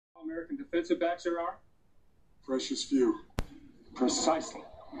All-American defensive backs there are? Precious few. Precisely.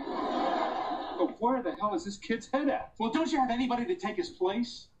 But where the hell is this kid's head at? Well, don't you have anybody to take his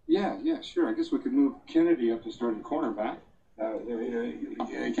place? Yeah, sure. I guess we could move Kennedy up to starting cornerback.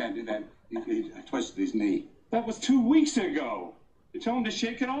 You can't do that. He twisted his knee. That was 2 weeks ago. You told him to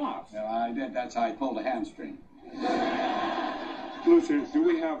shake it off. No, I did. That's how I pulled a hamstring. Luther, do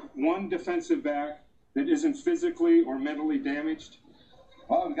we have one defensive back that isn't physically or mentally damaged?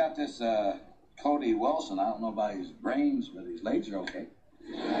 Well, we've got this Cody Wilson. I don't know about his brains, but his legs are okay.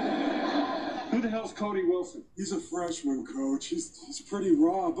 Who the hell's Cody Wilson? He's a freshman, Coach. He's pretty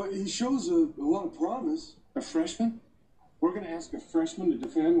raw, but he shows a lot of promise. A freshman? We're going to ask a freshman to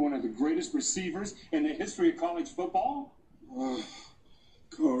defend one of the greatest receivers in the history of college football?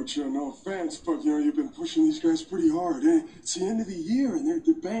 Coach, no offense, but, you've been pushing these guys pretty hard. It's the end of the year, and they're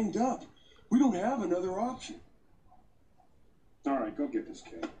banged up. We don't have another option. All right, go get this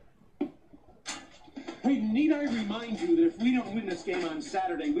kid. Hayden, need I remind you that if we don't win this game on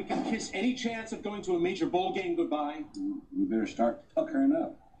Saturday, we can kiss any chance of going to a major bowl game goodbye? You better start puckering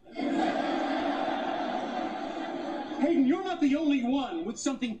up. Hayden, you're not the only one with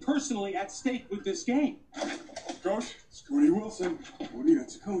something personally at stake with this game. Coach, it's Cody Wilson. Cody,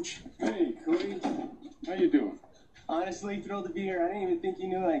 that's a coach. Hey, Cody. How you doing? Honestly, thrilled to be here. I didn't even think you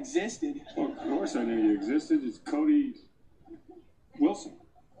knew I existed. Well, of course I knew you existed. It's Cody Wilson.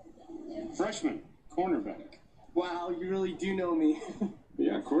 Freshman, cornerback. Wow, you really do know me.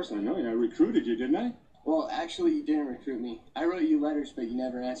 Yeah, of course I know you. I recruited you, didn't I? Well, actually, you didn't recruit me. I wrote you letters, but you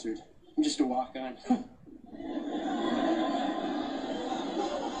never answered. I'm just a walk-on.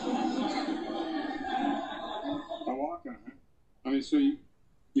 A walk-on, huh? I mean, so you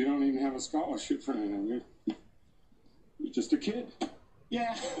don't even have a scholarship for anything. You're just a kid.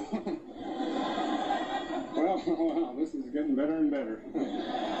 Yeah. Well, this is getting better and better.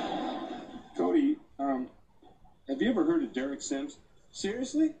 Cody, have you ever heard of Derek Sims?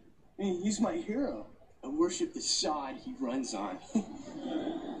 Seriously? I mean, he's my hero. I worship the sod he runs on.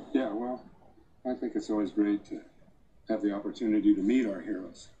 Yeah, well, I think it's always great to have the opportunity to meet our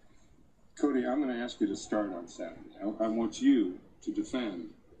heroes. Cody, I'm going to ask you to start on Saturday. I want you to defend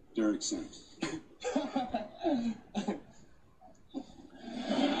Derek Sims.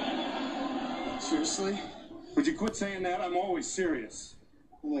 Seriously? Would you quit saying that? I'm always serious.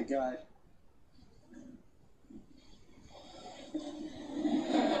 Oh my God.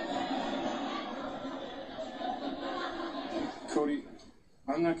 Cody,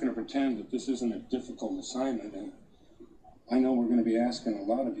 I'm not going to pretend that this isn't a difficult assignment, and I know we're going to be asking a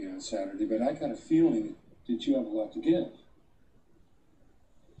lot of you on Saturday, but I got a feeling that you have a lot to give.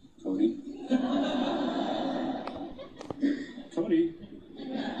 Cody? Cody?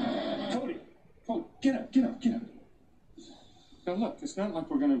 Cody! Oh, get up. Now look, it's not like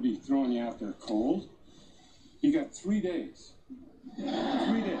we're going to be throwing you out there cold. You got 3 days. 3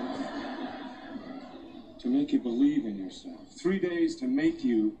 days. To make you believe in yourself. 3 days to make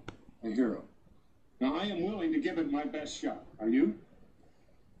you a hero. Now, I am willing to give it my best shot. Are you?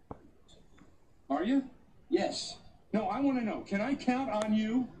 Are you? Yes. No, I want to know. Can I count on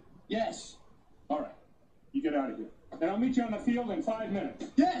you? Yes. All right. You get out of here. And I'll meet you on the field in 5 minutes.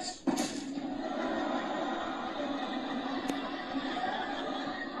 Yes!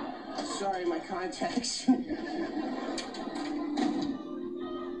 Sorry, my contacts.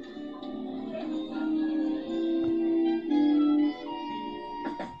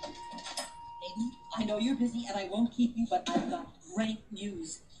 I know you're busy and I won't keep you, but I've got great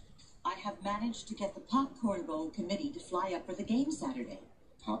news. I have managed to get the Popcorn Bowl committee to fly up for the game Saturday.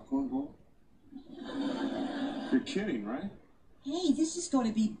 Popcorn Bowl? You're kidding, right? Hey, this is going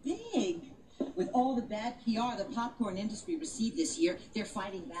to be big. With all the bad PR the popcorn industry received this year, they're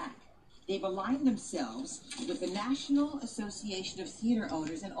fighting back. They've aligned themselves with the National Association of Theater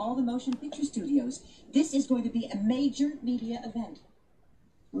Owners and all the motion picture studios. This is going to be a major media event.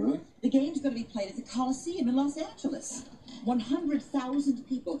 Really? The game's going to be played at the Coliseum in Los Angeles. 100,000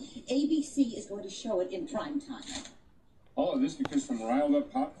 people. ABC is going to show it in prime time. All of this because some riled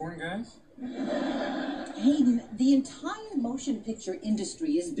up popcorn guys? Hayden, the entire motion picture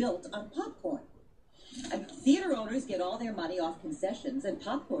industry is built on popcorn. Theater owners get all their money off concessions, and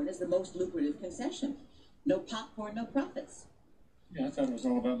popcorn is the most lucrative concession. No popcorn, no profits. Yeah, I thought it was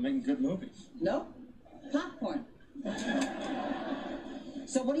all about making good movies. No, popcorn.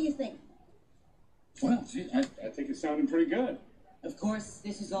 So what do you think? Well, gee, I think it's sounding pretty good. Of course,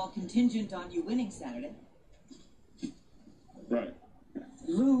 this is all contingent on you winning Saturday. Right.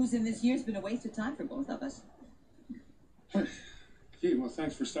 Lose in this year's been a waste of time for both of us. Gee, well,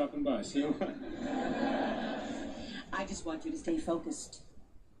 thanks for stopping by. See you. I just want you to stay focused.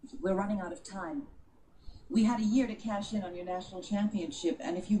 we're running out of time. We had a year to cash in on your national championship,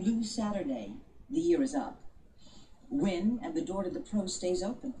 and if you lose Saturday, the year is up. Win, and the door to the pros stays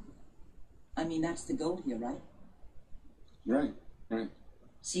open. I mean, that's the goal here, right? Right.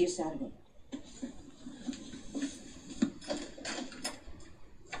 See you Saturday.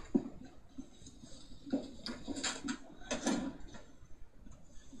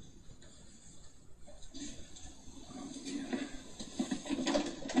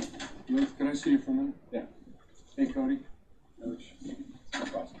 Ruth, can I see you for a minute? Yeah. Hey, Cody. Coach.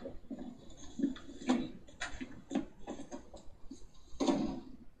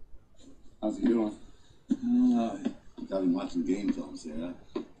 How's he doing? Got him watching game films there.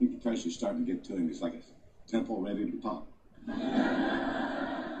 I think the pressure's starting to get to him. He's like a temple ready to pop.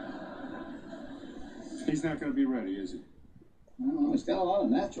 He's not going to be ready, is he? I don't know. He's got a lot of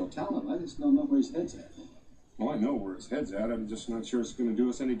natural talent. I just don't know where his head's at. Well, I know where his head's at. I'm just not sure it's going to do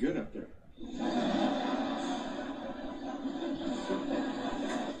us any good up there.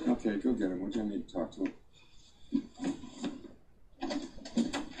 Okay, go get him. Would you? I need to talk to him.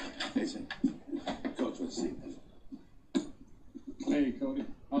 Hey, son. Coach, let's see. Hey, Cody.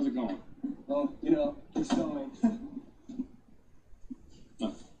 How's it going? Oh, it's going.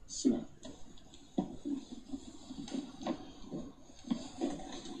 Sit down.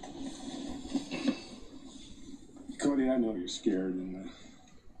 Cody, I know you're scared, and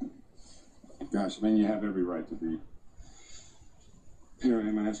gosh, man, you have every right to be. Here I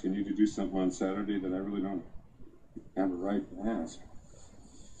am asking you to do something on Saturday that I really don't have a right to ask.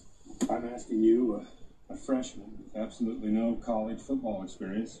 I'm asking you, a freshman with absolutely no college football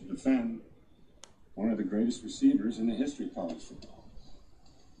experience, to defend one of the greatest receivers in the history of college football.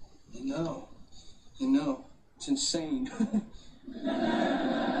 I know. It's insane.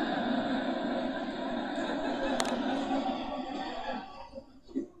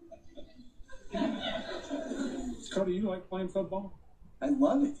 Cody, you like playing football? I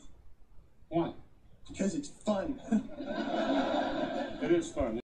love it. Why? Because it's fun. It is fun.